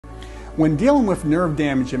When dealing with nerve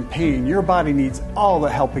damage and pain, your body needs all the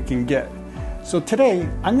help it can get. So today,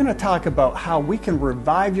 I'm going to talk about how we can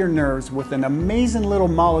revive your nerves with an amazing little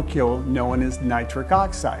molecule known as nitric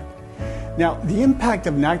oxide. Now, the impact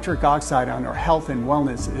of nitric oxide on our health and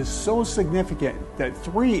wellness is so significant that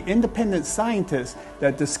 3 independent scientists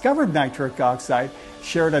that discovered nitric oxide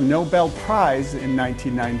shared a Nobel Prize in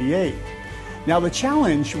 1998. Now, the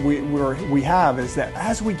challenge we have is that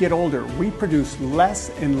as we get older, we produce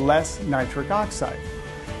less and less nitric oxide.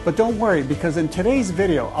 But don't worry, because in today's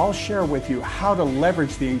video, I'll share with you how to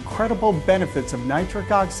leverage the incredible benefits of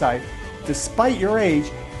nitric oxide despite your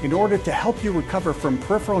age in order to help you recover from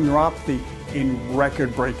peripheral neuropathy in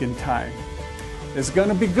record-breaking time. It's going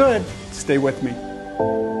to be good. Stay with me.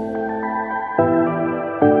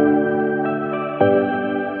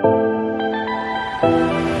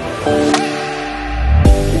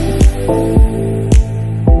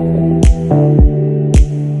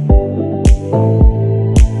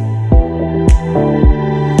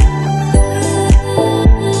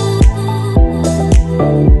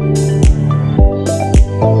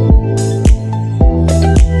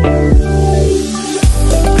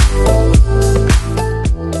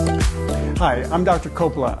 Hi, I'm Dr.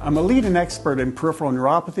 Coppola. I'm a lead and expert in peripheral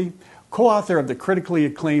neuropathy, co-author of the critically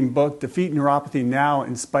acclaimed book, Defeat Neuropathy Now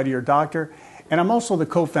in Spite of Your Doctor, and I'm also the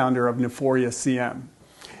co-founder of Neuphoria CM.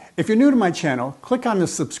 If you're new to my channel, click on the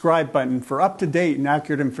subscribe button for up-to-date and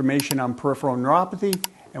accurate information on peripheral neuropathy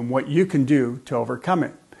and what you can do to overcome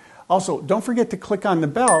it. Also, don't forget to click on the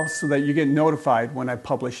bell so that you get notified when I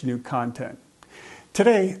publish new content.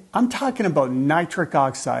 Today, I'm talking about nitric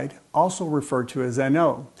oxide, also referred to as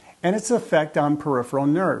NO, and its effect on peripheral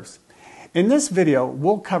nerves. In this video,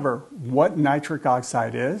 we'll cover what nitric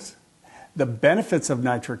oxide is, the benefits of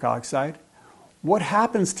nitric oxide, what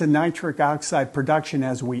happens to nitric oxide production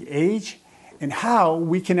as we age, and how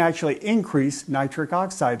we can actually increase nitric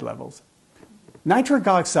oxide levels. Nitric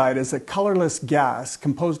oxide is a colorless gas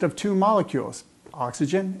composed of 2 molecules,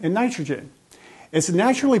 oxygen and nitrogen. It's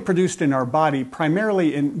naturally produced in our body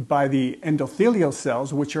primarily by the endothelial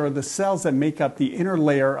cells, which are the cells that make up the inner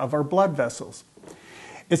layer of our blood vessels.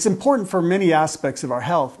 It's important for many aspects of our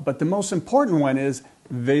health, but the most important one is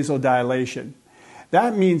vasodilation.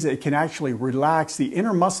 That means it can actually relax the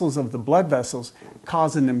inner muscles of the blood vessels,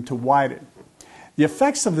 causing them to widen. The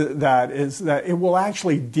effects of that is that it will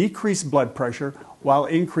actually decrease blood pressure while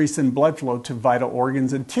increasing blood flow to vital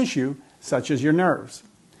organs and tissue, such as your nerves.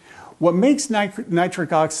 What makes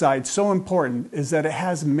nitric oxide so important is that it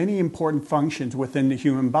has many important functions within the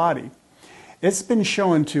human body. It's been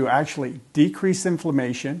shown to actually decrease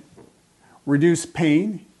inflammation, reduce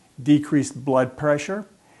pain, decrease blood pressure,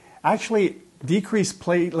 actually decrease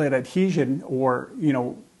platelet adhesion or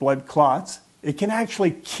blood clots. It can actually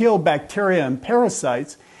kill bacteria and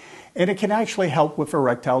parasites, and it can actually help with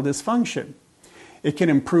erectile dysfunction. It can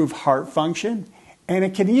improve heart function, and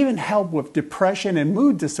it can even help with depression and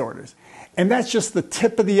mood disorders. And that's just the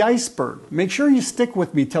tip of the iceberg. Make sure you stick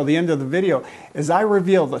with me till the end of the video as I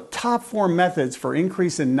reveal the top 4 methods for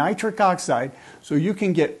increasing nitric oxide so you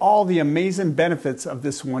can get all the amazing benefits of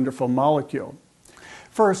this wonderful molecule.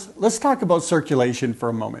 First, let's talk about circulation for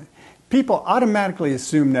a moment. People automatically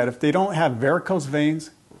assume that if they don't have varicose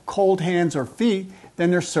veins, cold hands or feet,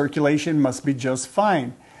 then their circulation must be just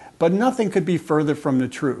fine. But nothing could be further from the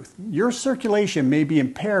truth. Your circulation may be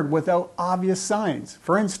impaired without obvious signs.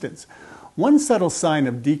 For instance, one subtle sign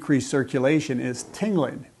of decreased circulation is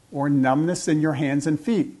tingling or numbness in your hands and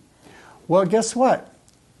feet. Well, guess what?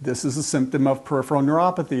 This is a symptom of peripheral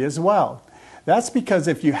neuropathy as well. That's because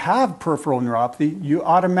if you have peripheral neuropathy, you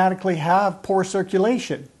automatically have poor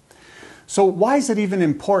circulation. So why is it even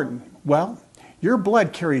important? Well, your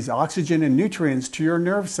blood carries oxygen and nutrients to your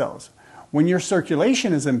nerve cells. When your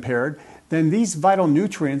circulation is impaired, then these vital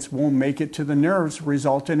nutrients won't make it to the nerves,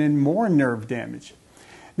 resulting in more nerve damage.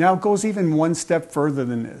 Now, it goes even one step further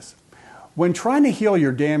than this. When trying to heal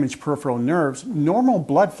your damaged peripheral nerves, normal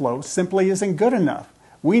blood flow simply isn't good enough.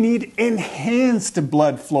 We need enhanced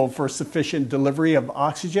blood flow for sufficient delivery of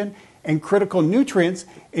oxygen and critical nutrients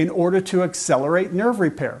in order to accelerate nerve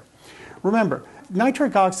repair. Remember,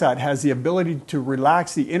 nitric oxide has the ability to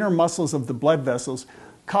relax the inner muscles of the blood vessels,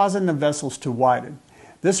 causing the vessels to widen.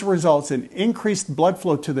 This results in increased blood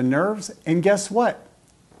flow to the nerves, and guess what?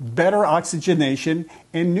 Better oxygenation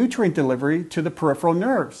and nutrient delivery to the peripheral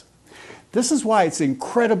nerves. This is why it's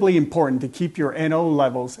incredibly important to keep your NO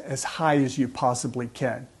levels as high as you possibly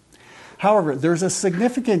can. However, there's a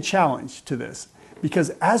significant challenge to this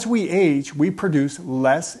because as we age, we produce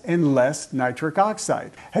less and less nitric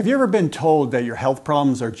oxide. Have you ever been told that your health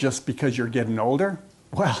problems are just because you're getting older?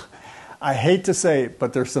 Well, I hate to say it,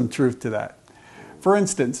 but there's some truth to that. For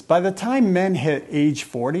instance, by the time men hit age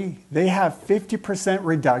 40, they have 50%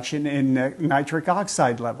 reduction in nitric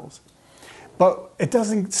oxide levels. But it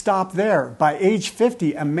doesn't stop there. By age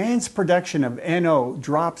 50, a man's production of NO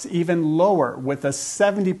drops even lower with a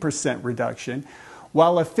 70% reduction,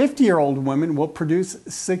 while a 50-year-old woman will produce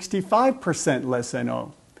 65% less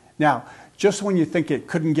NO. Now, just when you think it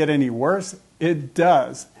couldn't get any worse, it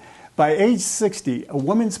does. By age 60, a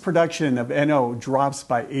woman's production of NO drops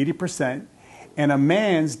by 80%, and a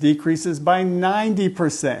man's decreases by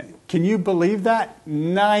 90%. Can you believe that?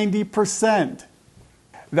 90%.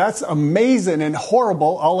 That's amazing and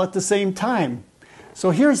horrible all at the same time.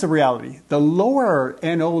 So here's the reality. The lower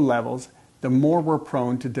our NO levels, the more we're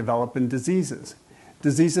prone to developing diseases.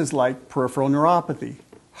 Diseases like peripheral neuropathy,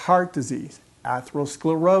 heart disease,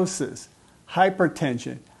 atherosclerosis,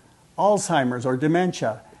 hypertension, Alzheimer's or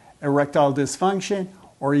dementia, erectile dysfunction,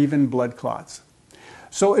 or even blood clots.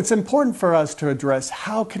 So it's important for us to address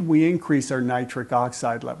how can we increase our nitric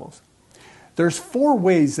oxide levels. There's 4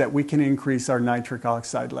 ways that we can increase our nitric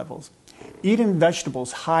oxide levels. Eating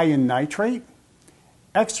vegetables high in nitrate,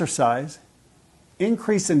 exercise,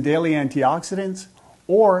 increase in daily antioxidants,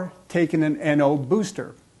 or taking an NO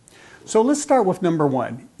booster. So let's start with number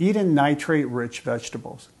 1, eating nitrate-rich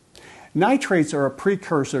vegetables. Nitrates are a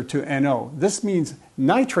precursor to NO. This means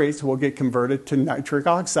nitrates will get converted to nitric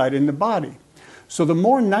oxide in the body. So the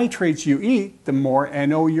more nitrates you eat, the more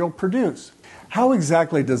NO you'll produce. How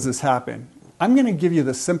exactly does this happen? I'm going to give you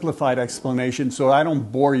the simplified explanation so I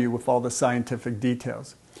don't bore you with all the scientific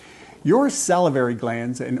details. Your salivary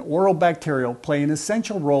glands and oral bacterial play an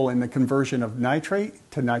essential role in the conversion of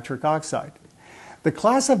nitrate to nitric oxide. The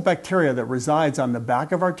class of bacteria that resides on the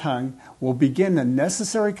back of our tongue will begin the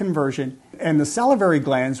necessary conversion, and the salivary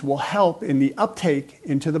glands will help in the uptake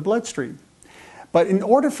into the bloodstream. But in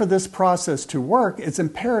order for this process to work, it's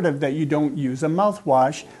imperative that you don't use a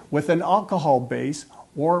mouthwash with an alcohol base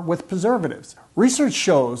or with preservatives. Research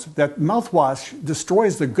shows that mouthwash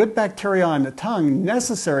destroys the good bacteria on the tongue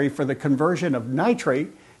necessary for the conversion of nitrate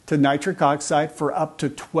to nitric oxide for up to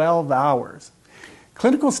 12 hours.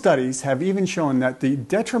 Clinical studies have even shown that the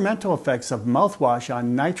detrimental effects of mouthwash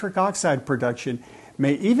on nitric oxide production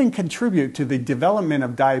may even contribute to the development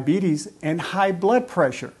of diabetes and high blood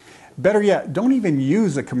pressure. Better yet, don't even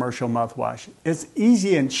use a commercial mouthwash. It's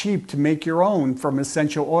easy and cheap to make your own from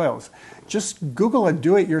essential oils. Just Google a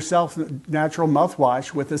do-it-yourself natural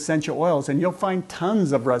mouthwash with essential oils and you'll find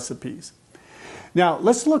tons of recipes. Now,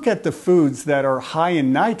 let's look at the foods that are high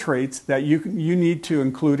in nitrates that you need to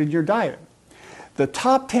include in your diet. The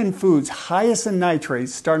top 10 foods highest in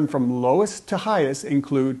nitrates, starting from lowest to highest,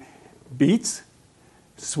 include beets,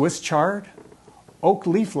 Swiss chard, oak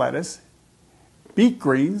leaf lettuce, beet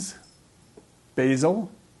greens,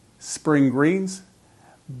 basil, spring greens,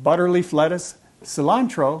 butterleaf lettuce,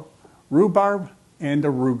 cilantro, rhubarb, and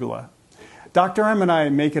arugula. Dr. M and I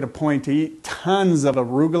make it a point to eat tons of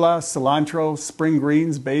arugula, cilantro, spring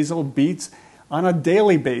greens, basil, beets on a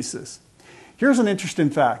daily basis. Here's an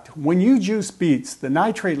interesting fact. When you juice beets, the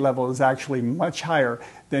nitrate level is actually much higher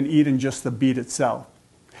than eating just the beet itself.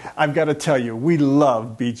 I've got to tell you, we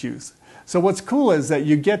love beet juice. So what's cool is that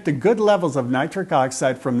you get the good levels of nitric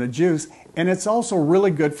oxide from the juice, and it's also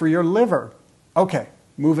really good for your liver. Okay,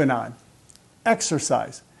 moving on.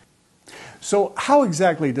 Exercise. So how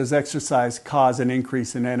exactly does exercise cause an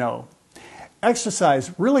increase in NO?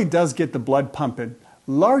 Exercise really does get the blood pumping,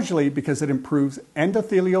 largely because it improves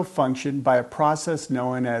endothelial function by a process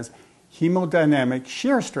known as hemodynamic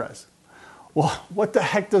shear stress. Well, what the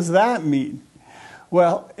heck does that mean?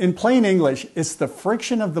 Well, in plain English, it's the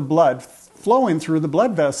friction of the blood flowing through the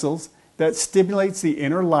blood vessels that stimulates the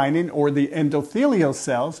inner lining or the endothelial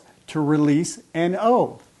cells to release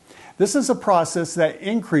NO. This is a process that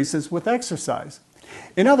increases with exercise.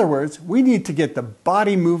 In other words, we need to get the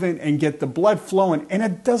body moving and get the blood flowing, and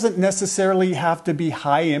it doesn't necessarily have to be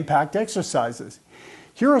high-impact exercises.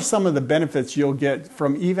 Here are some of the benefits you'll get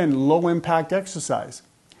from even low-impact exercise.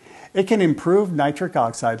 It can improve nitric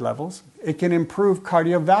oxide levels. It can improve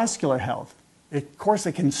cardiovascular health. Of course,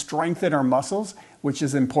 it can strengthen our muscles, which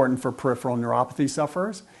is important for peripheral neuropathy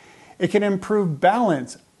sufferers. It can improve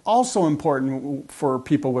balance, also important for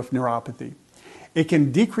people with neuropathy. It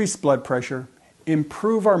can decrease blood pressure,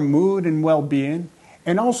 improve our mood and well-being,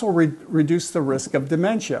 and also reduce the risk of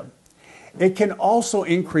dementia. It can also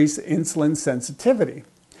increase insulin sensitivity.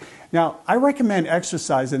 Now, I recommend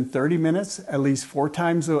exercising 30 minutes at least 4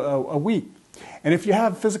 times a week. And if you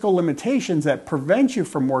have physical limitations that prevent you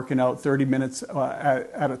from working out 30 minutes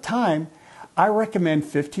at a time, I recommend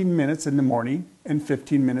 15 minutes in the morning and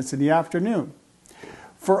 15 minutes in the afternoon.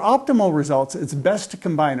 For optimal results, it's best to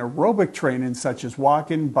combine aerobic training such as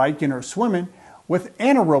walking, biking, or swimming with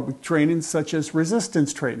anaerobic training such as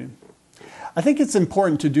resistance training. I think it's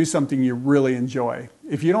important to do something you really enjoy.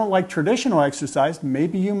 If you don't like traditional exercise,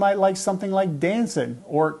 maybe you might like something like dancing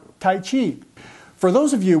or Tai Chi. For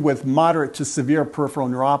those of you with moderate to severe peripheral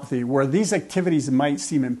neuropathy where these activities might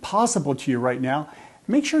seem impossible to you right now,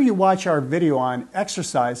 make sure you watch our video on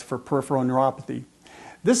exercise for peripheral neuropathy.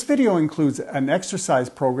 This video includes an exercise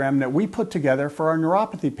program that we put together for our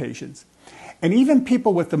neuropathy patients. And even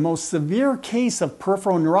people with the most severe case of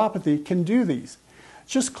peripheral neuropathy can do these.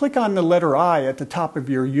 Just click on the letter I at the top of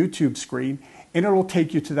your YouTube screen and it will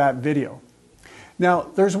take you to that video. Now,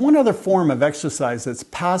 there's one other form of exercise that's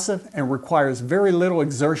passive and requires very little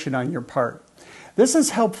exertion on your part. This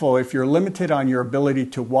is helpful if you're limited on your ability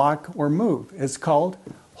to walk or move. It's called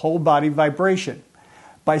whole body vibration.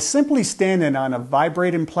 By simply standing on a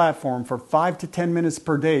vibrating platform for 5 to 10 minutes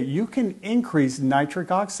per day, you can increase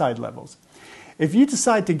nitric oxide levels. If you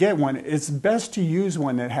decide to get one, it's best to use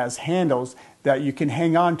one that has handles that you can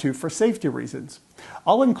hang on to for safety reasons.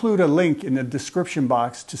 I'll include a link in the description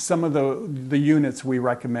box to some of the units we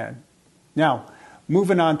recommend. Now,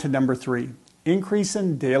 moving on to number 3,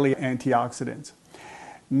 increasing daily antioxidants.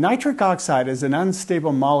 Nitric oxide is an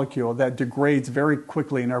unstable molecule that degrades very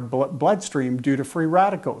quickly in our bloodstream due to free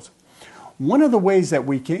radicals. One of the ways that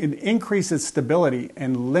we can increase its stability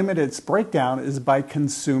and limit its breakdown is by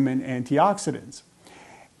consuming antioxidants.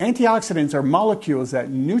 Antioxidants are molecules that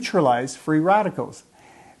neutralize free radicals.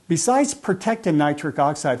 Besides protecting nitric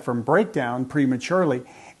oxide from breakdown prematurely,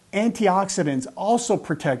 antioxidants also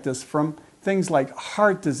protect us from things like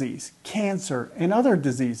heart disease, cancer, and other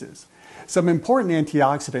diseases. Some important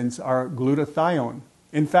antioxidants are glutathione.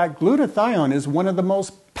 In fact, glutathione is one of the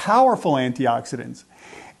most powerful antioxidants.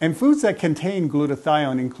 And foods that contain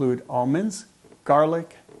glutathione include almonds,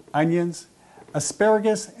 garlic, onions,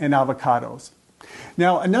 asparagus, and avocados.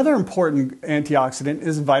 Now, another important antioxidant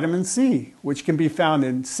is vitamin C, which can be found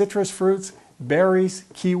in citrus fruits, berries,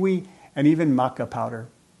 kiwi, and even maca powder.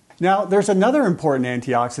 Now, there's another important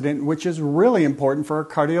antioxidant which is really important for our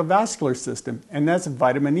cardiovascular system, and that's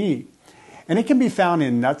vitamin E. And it can be found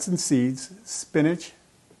in nuts and seeds, spinach,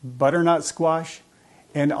 butternut squash,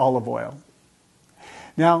 and olive oil.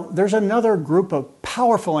 Now, there's another group of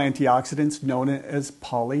powerful antioxidants known as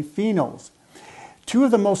polyphenols. Two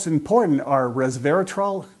of the most important are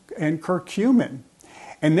resveratrol and curcumin,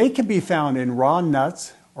 and they can be found in raw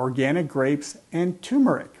nuts, organic grapes, and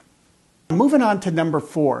turmeric. Moving on to number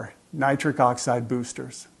 4, nitric oxide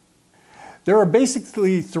boosters. There are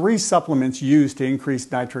basically 3 supplements used to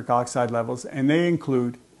increase nitric oxide levels, and they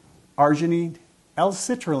include arginine,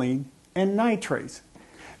 L-Citrilline, and nitrates.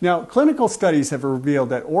 Now, clinical studies have revealed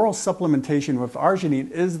that oral supplementation with arginine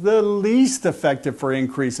is the least effective for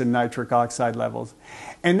increasing nitric oxide levels,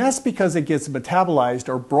 and that's because it gets metabolized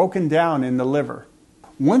or broken down in the liver.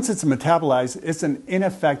 Once it's metabolized, it's an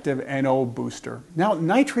ineffective NO booster. Now,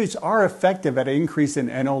 nitrates are effective at increasing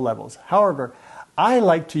NO levels. However, I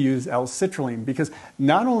like to use L-Citrilline because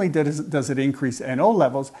not only does it increase NO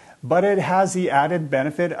levels, but it has the added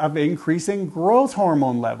benefit of increasing growth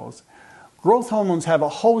hormone levels. Growth hormones have a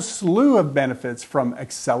whole slew of benefits, from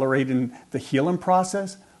accelerating the healing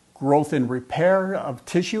process, growth and repair of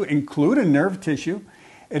tissue, including nerve tissue.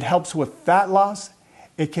 It helps with fat loss.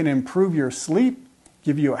 It can improve your sleep,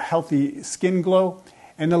 give you a healthy skin glow,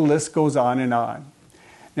 and the list goes on and on.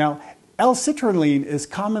 Now, L-Citrilline is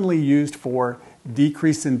commonly used for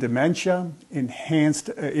decreasing dementia,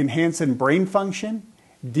 enhancing brain function,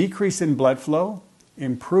 decreasing blood flow,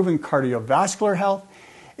 improving cardiovascular health.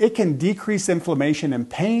 It can decrease inflammation and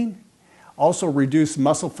pain, also reduce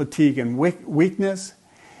muscle fatigue and weakness.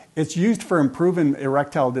 It's used for improving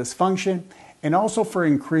erectile dysfunction and also for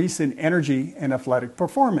increasing energy and athletic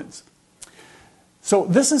performance. So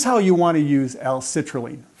this is how you want to use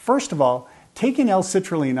L-Citrilline. First of all, taking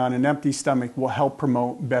L-Citrilline on an empty stomach will help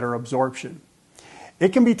promote better absorption.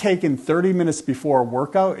 It can be taken 30 minutes before a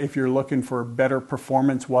workout if you're looking for better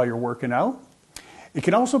performance while you're working out. It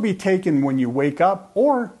can also be taken when you wake up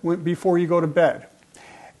or before you go to bed.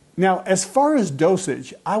 Now, as far as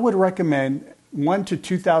dosage, I would recommend 1,000 to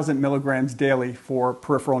 2,000 milligrams daily for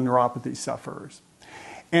peripheral neuropathy sufferers.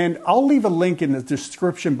 And I'll leave a link in the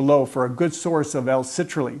description below for a good source of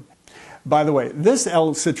L-Citrilline. By the way, this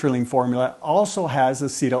L-Citrilline formula also has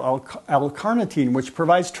acetyl L-carnitine, which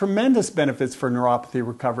provides tremendous benefits for neuropathy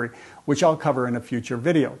recovery, which I'll cover in a future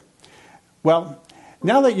video. Well,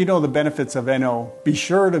 now that you know the benefits of NO, be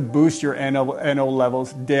sure to boost your NO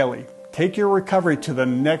levels daily. Take your recovery to the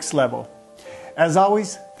next level. As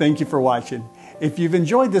always, thank you for watching. If you've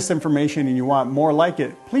enjoyed this information and you want more like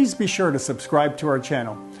it, please be sure to subscribe to our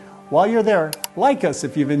channel. While you're there, like us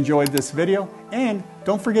if you've enjoyed this video, and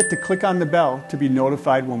don't forget to click on the bell to be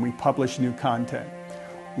notified when we publish new content.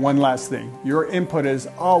 One last thing, your input is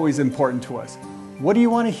always important to us. What do you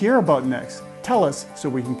want to hear about next? Tell us so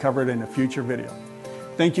we can cover it in a future video.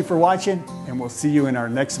 Thank you for watching, and we'll see you in our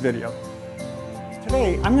next video.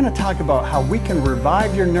 Today, I'm going to talk about how we can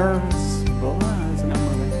revive your nerves.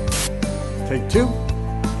 Take two.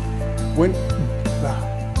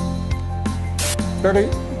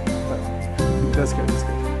 That's good, that's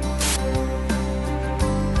good.